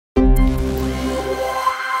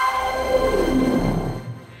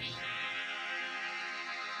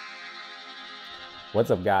What's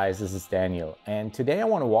up guys, this is Daniel, and today I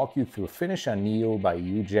want to walk you through Finish on Neo by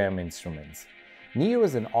UJAM Instruments. Neo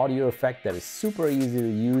is an audio effect that is super easy to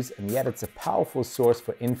use, and yet it's a powerful source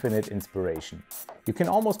for infinite inspiration. You can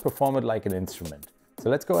almost perform it like an instrument. So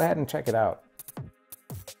let's go ahead and check it out.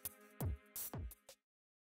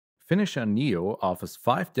 Finish on Neo offers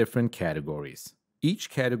 5 different categories. Each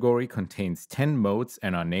category contains 10 modes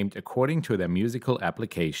and are named according to their musical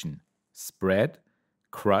application: spread,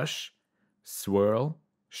 crush, swirl,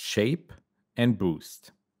 shape, and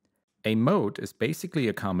boost. A mode is basically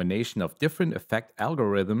a combination of different effect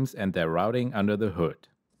algorithms and their routing under the hood.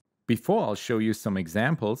 Before I'll show you some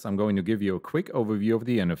examples, I'm going to give you a quick overview of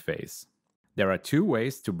the interface. There are 2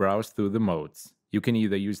 ways to browse through the modes. You can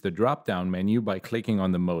either use the drop-down menu by clicking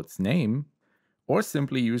on the mode's name, or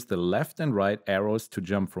simply use the left and right arrows to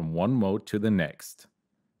jump from one mode to the next.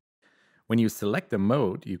 When you select a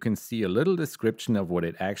mode, you can see a little description of what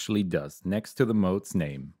it actually does next to the mode's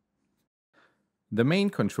name. The main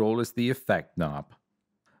control is the effect knob.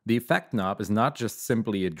 The effect knob is not just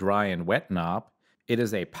simply a dry and wet knob, it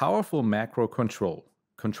is a powerful macro control,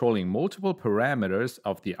 controlling multiple parameters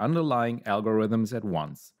of the underlying algorithms at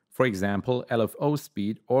once, for example LFO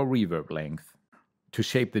speed or reverb length. To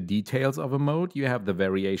shape the details of a mode, you have the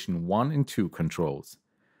variation 1 and 2 controls.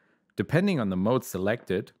 Depending on the mode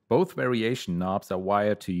selected, both variation knobs are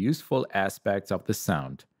wired to useful aspects of the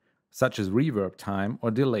sound, such as reverb time or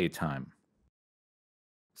delay time.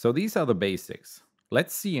 So these are the basics.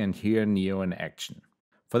 Let's see and hear Neo in action.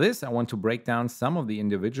 For this, I want to break down some of the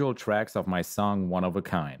individual tracks of my song One of a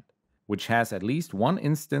Kind, which has at least one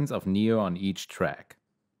instance of Neo on each track.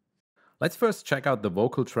 Let's first check out the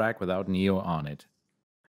vocal track without Neo on it.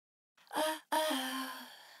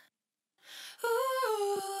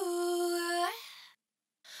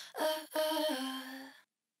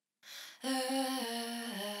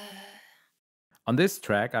 On this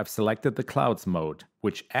track, I've selected the clouds mode,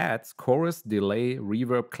 which adds chorus, delay,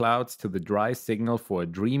 reverb clouds to the dry signal for a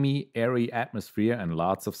dreamy, airy atmosphere and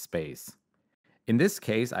lots of space. In this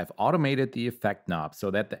case, I've automated the effect knob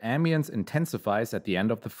so that the ambience intensifies at the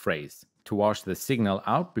end of the phrase, to wash the signal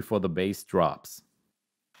out before the bass drops.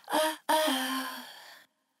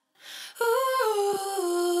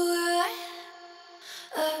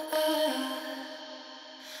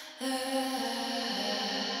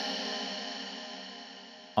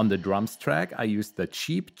 On the drums track, I used the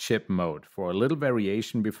cheap chip mode for a little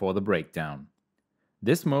variation before the breakdown.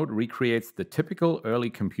 This mode recreates the typical early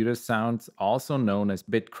computer sounds, also known as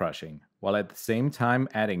bit crushing, while at the same time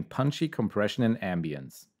adding punchy compression and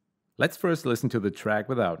ambience. Let's first listen to the track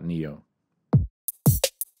without Neo.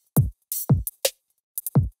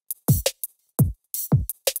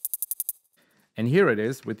 And here it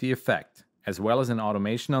is with the effect, as well as an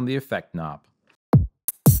automation on the effect knob.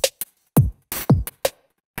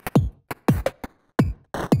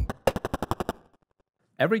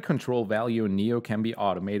 Every control value in Neo can be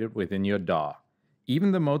automated within your DAW,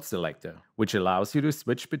 even the mode selector, which allows you to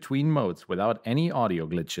switch between modes without any audio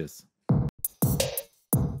glitches.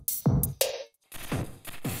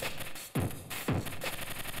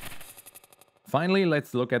 Finally,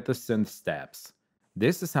 let's look at the synth stabs.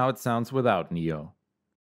 This is how it sounds without Neo.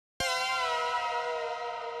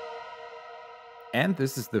 And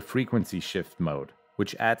this is the frequency shift mode,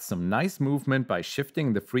 which adds some nice movement by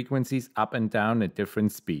shifting the frequencies up and down at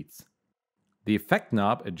different speeds. The effect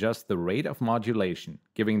knob adjusts the rate of modulation,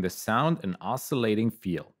 giving the sound an oscillating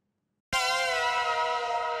feel.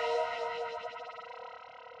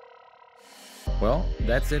 Well,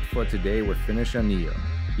 that's it for today with Finish on Neo.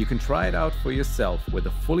 You can try it out for yourself with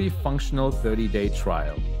a fully functional 30-day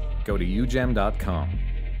trial. Go to ujam.com.